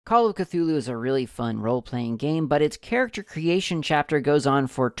Call of Cthulhu is a really fun role-playing game, but its character creation chapter goes on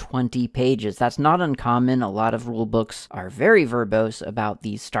for 20 pages. That's not uncommon. A lot of rulebooks are very verbose about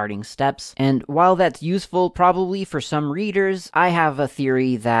these starting steps, and while that's useful probably for some readers, I have a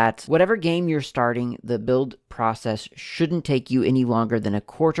theory that whatever game you're starting, the build process shouldn't take you any longer than a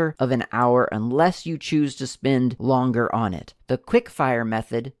quarter of an hour unless you choose to spend longer on it. The quickfire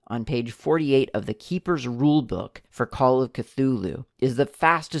method on page 48 of the Keeper's Rulebook for Call of Cthulhu is the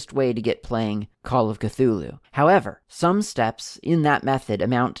fastest way to get playing Call of Cthulhu. However, some steps in that method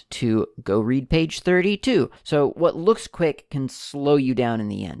amount to go read page 32, so what looks quick can slow you down in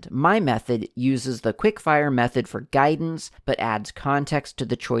the end. My method uses the quickfire method for guidance, but adds context to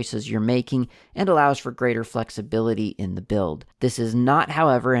the choices you're making and allows for greater flexibility in the build. This is not,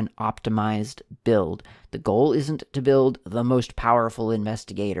 however, an optimized build. The goal isn't to build the most powerful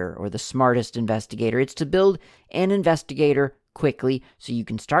investigator or the smartest investigator. It's to build an investigator quickly so you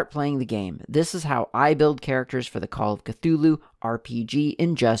can start playing the game. This is how I build characters for the Call of Cthulhu RPG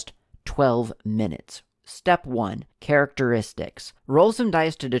in just 12 minutes. Step 1. Characteristics. Roll some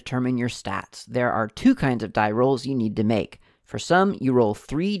dice to determine your stats. There are two kinds of die rolls you need to make. For some, you roll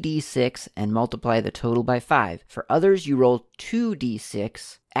 3d6 and multiply the total by 5. For others, you roll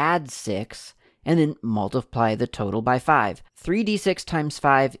 2d6, add 6, and then multiply the total by 5. 3d6 times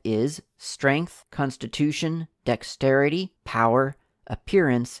 5 is strength, constitution, dexterity, power,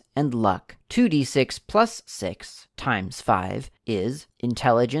 appearance, and luck. 2d6 plus 6 times 5 is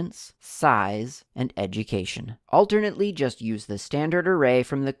intelligence, size, and education. Alternately, just use the standard array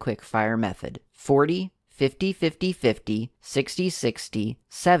from the quickfire method. 40, 50, 50, 50, 60, 60,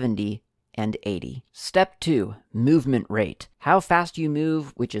 70, and 80. Step 2. Movement rate. How fast you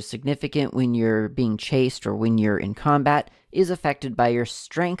move, which is significant when you're being chased or when you're in combat, is affected by your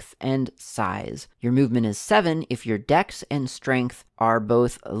strength and size. Your movement is 7 if your dex and strength are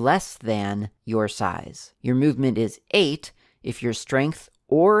both less than your size. Your movement is 8 if your strength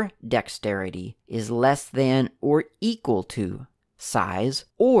or dexterity is less than or equal to size,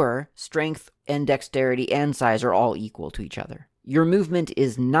 or strength and dexterity and size are all equal to each other. Your movement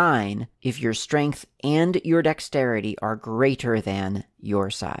is 9 if your strength and your dexterity are greater than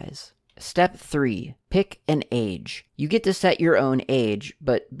your size. Step 3. Pick an age. You get to set your own age,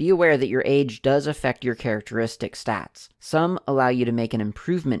 but be aware that your age does affect your characteristic stats. Some allow you to make an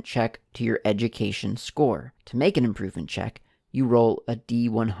improvement check to your education score. To make an improvement check, you roll a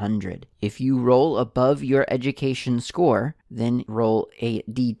d100. If you roll above your education score, then roll a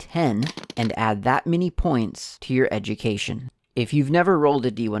d10 and add that many points to your education. If you've never rolled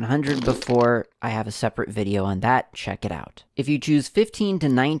a d100 before, I have a separate video on that, check it out. If you choose 15 to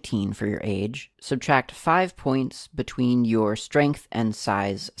 19 for your age, subtract 5 points between your strength and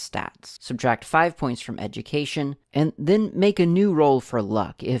size stats. Subtract 5 points from education, and then make a new roll for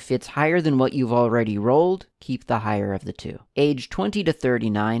luck. If it's higher than what you've already rolled, keep the higher of the two. Age 20 to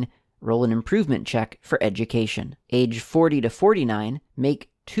 39, roll an improvement check for education. Age 40 to 49, make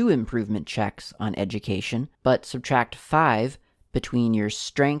 2 improvement checks on education, but subtract 5 between your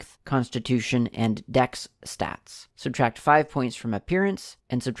strength, constitution, and dex stats. Subtract 5 points from appearance,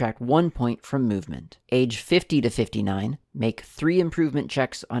 and subtract 1 point from movement. Age 50 to 59, make 3 improvement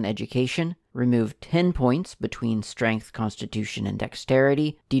checks on education, remove 10 points between strength, constitution, and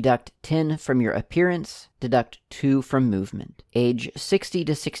dexterity, deduct 10 from your appearance, deduct 2 from movement. Age 60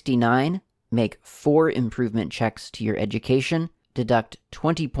 to 69, make 4 improvement checks to your education, deduct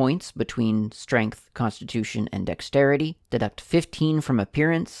 20 points between strength, constitution, and dexterity, deduct 15 from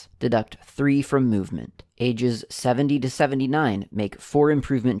appearance, deduct 3 from movement. Ages 70 to 79, make 4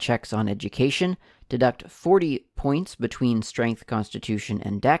 improvement checks on education, deduct 40 points between strength, constitution,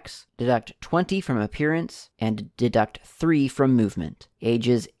 and dex, deduct 20 from appearance, and deduct 3 from movement.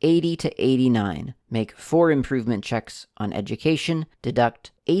 Ages 80 to 89, make 4 improvement checks on education,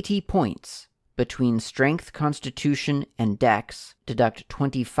 deduct 80 points between strength, constitution, and dex, deduct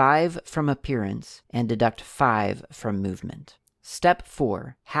 25 from appearance, and deduct 5 from movement. Step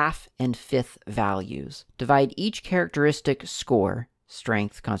 4. Half and fifth values. Divide each characteristic score,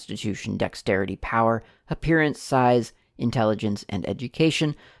 strength, constitution, dexterity, power, appearance, size, intelligence, and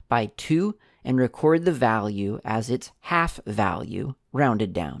education, by 2 and record the value as its half value,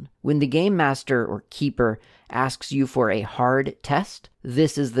 rounded down. When the game master or keeper asks you for a hard test,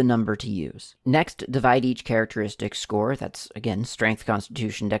 this is the number to use. Next, divide each characteristic score, that's again strength,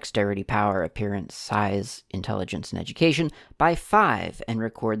 constitution, dexterity, power, appearance, size, intelligence, and education, by 5 and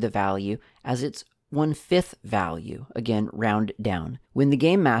record the value as its 1/5 value, again round down. When the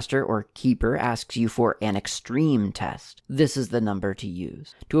game master or keeper asks you for an extreme test, this is the number to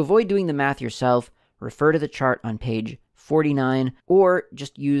use. To avoid doing the math yourself, refer to the chart on page $49, or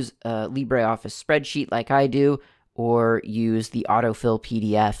just use a LibreOffice spreadsheet like I do, or use the autofill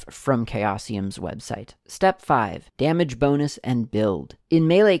PDF from Chaosium's website. Step 5. Damage bonus and build. In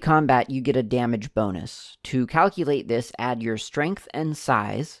melee combat, you get a damage bonus. To calculate this, add your strength and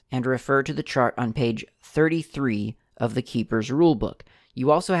size, and refer to the chart on page 33 of the Keeper's Rulebook. You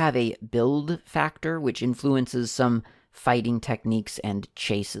also have a build factor, which influences some fighting techniques and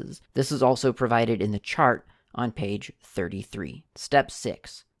chases. This is also provided in the chart on page 33. Step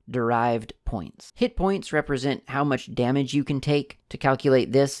 6. Derived points. Hit points represent how much damage you can take. To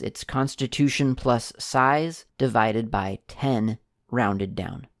calculate this, it's constitution plus size divided by 10, rounded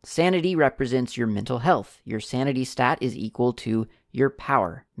down. Sanity represents your mental health. Your sanity stat is equal to your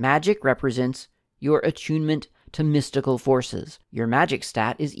power. Magic represents your attunement to mystical forces. Your magic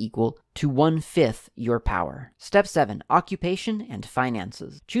stat is equal to 1/5 your power. Step 7. Occupation and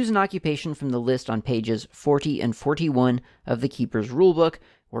finances. Choose an occupation from the list on pages 40 and 41 of the Keeper's Rulebook,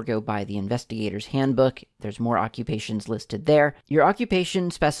 or go by the Investigator's Handbook. There's more occupations listed there. Your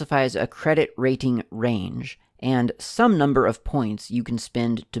occupation specifies a credit rating range and some number of points you can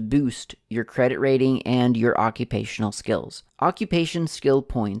spend to boost your credit rating and your occupational skills. Occupation skill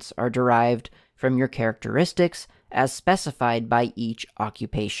points are derived from your characteristics as specified by each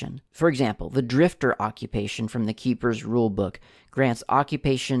occupation. For example, the Drifter occupation from the Keeper's Rulebook grants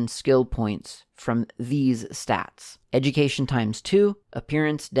occupation skill points from these stats: education times 2,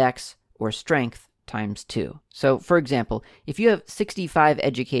 appearance, dex, or strength times 2. So, for example, if you have 65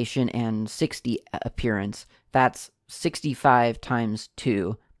 education and 60 appearance, that's 65 times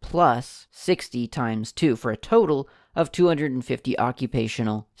 2 plus 60 times 2 for a total of 250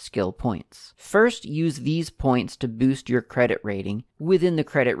 occupational skill points. First, use these points to boost your credit rating within the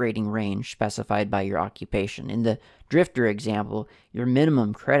credit rating range specified by your occupation. In the Drifter example, your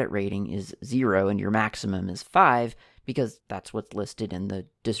minimum credit rating is 0 and your maximum is 5, because that's what's listed in the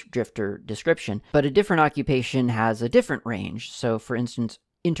Drifter description. But a different occupation has a different range. So, for instance,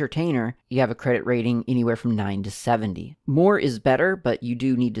 Entertainer, you have a credit rating anywhere from 9 to 70. More is better, but you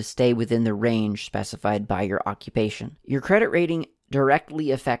do need to stay within the range specified by your occupation. Your credit rating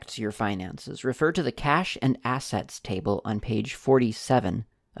directly affects your finances. Refer to the Cash and Assets table on page 47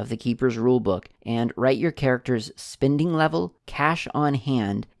 of the Keeper's Rulebook and write your character's spending level, cash on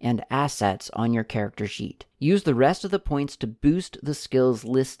hand, and assets on your character sheet. Use the rest of the points to boost the skills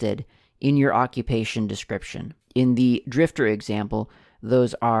listed in your occupation description. In the Drifter example,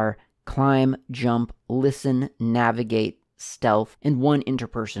 those are climb, jump, listen, navigate, stealth, and one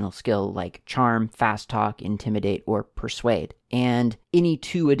interpersonal skill like charm, fast talk, intimidate, or persuade, and any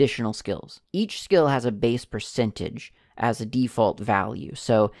 2 additional skills. Each skill has a base percentage as a default value,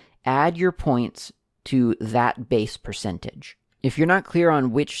 so add your points to that base percentage. If you're not clear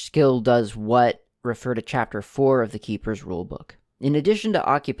on which skill does what, refer to Chapter 4 of the Keeper's Rulebook. In addition to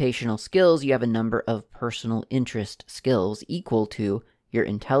occupational skills, you have a number of personal interest skills equal to your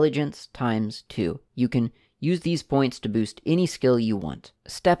intelligence times 2. You can use these points to boost any skill you want.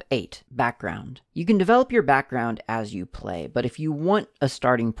 Step 8. Background. You can develop your background as you play, but if you want a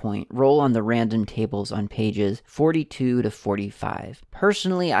starting point, roll on the random tables on pages 42 to 45.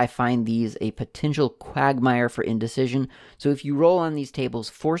 Personally, I find these a potential quagmire for indecision, so if you roll on these tables,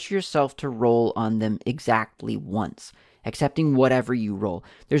 force yourself to roll on them exactly once, accepting whatever you roll.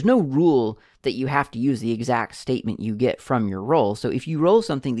 There's no rule that you have to use the exact statement you get from your roll, so if you roll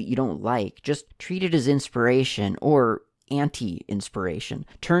something that you don't like, just treat it as inspiration or anti-inspiration.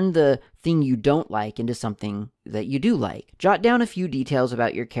 Turn the thing you don't like into something that you do like. Jot down a few details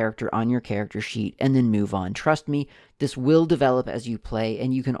about your character on your character sheet and then move on. Trust me, this will develop as you play,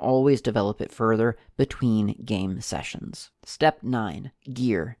 and you can always develop it further between game sessions. Step 9.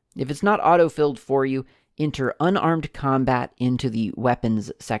 Gear. If it's not auto-filled for you, enter unarmed combat into the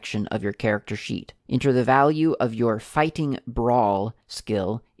weapons section of your character sheet. Enter the value of your fighting brawl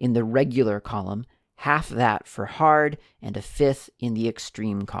skill in the regular column, half that for hard, and 1/5 in the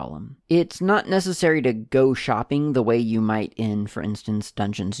extreme column. It's not necessary to go shopping the way you might in, for instance,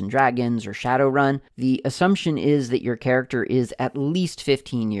 Dungeons & Dragons or Shadowrun. The assumption is that your character is at least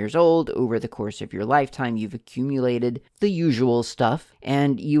 15 years old. Over the course of your lifetime, you've accumulated the usual stuff,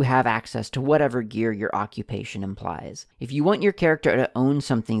 and you have access to whatever gear your occupation implies. If you want your character to own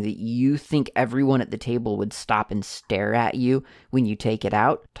something that you think everyone at the table would stop and stare at you when you take it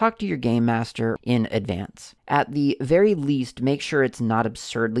out, talk to your game master in advance. At the very least, make sure it's not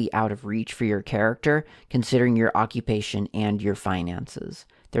absurdly out of reach for your character, considering your occupation and your finances.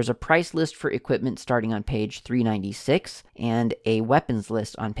 There's a price list for equipment starting on page 396 and a weapons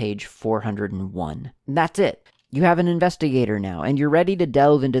list on page 401. That's it. You have an investigator now, and you're ready to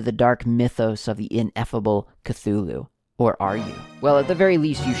delve into the dark mythos of the ineffable Cthulhu. Or are you? Well, at the very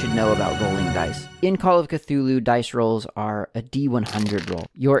least, you should know about rolling dice. In Call of Cthulhu, dice rolls are a D100 roll.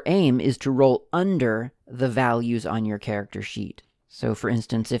 Your aim is to roll under the values on your character sheet. So for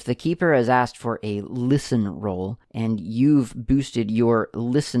instance, if the keeper has asked for a listen roll, and you've boosted your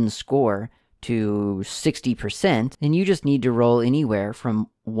listen score to 60%, then you just need to roll anywhere from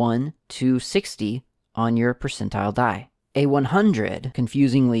 1 to 60 on your percentile die. A 100,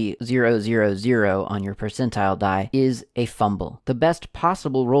 confusingly 000 on your percentile die, is a fumble. The best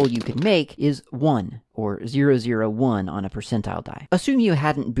possible roll you can make is 1, or 001 on a percentile die. Assume you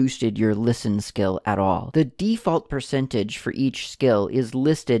hadn't boosted your listen skill at all. The default percentage for each skill is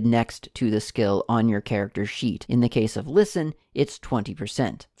listed next to the skill on your character sheet. In the case of listen, it's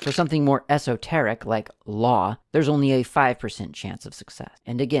 20%. For something more esoteric like law, there's only a 5% chance of success.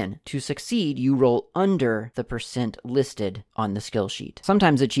 And again, to succeed, you roll under the percent listed on the skill sheet.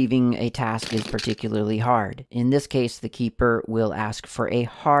 Sometimes achieving a task is particularly hard. In this case, the keeper will ask for a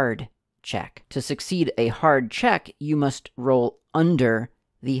hard check. To succeed a hard check, you must roll under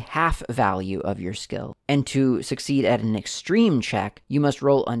the half value of your skill. And to succeed at an extreme check, you must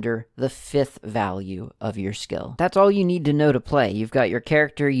roll under the 5th value of your skill. That's all you need to know to play. You've got your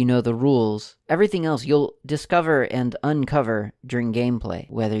character, you know the rules. Everything else you'll discover and uncover during gameplay,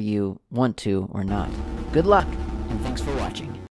 whether you want to or not. Good luck, and thanks for watching.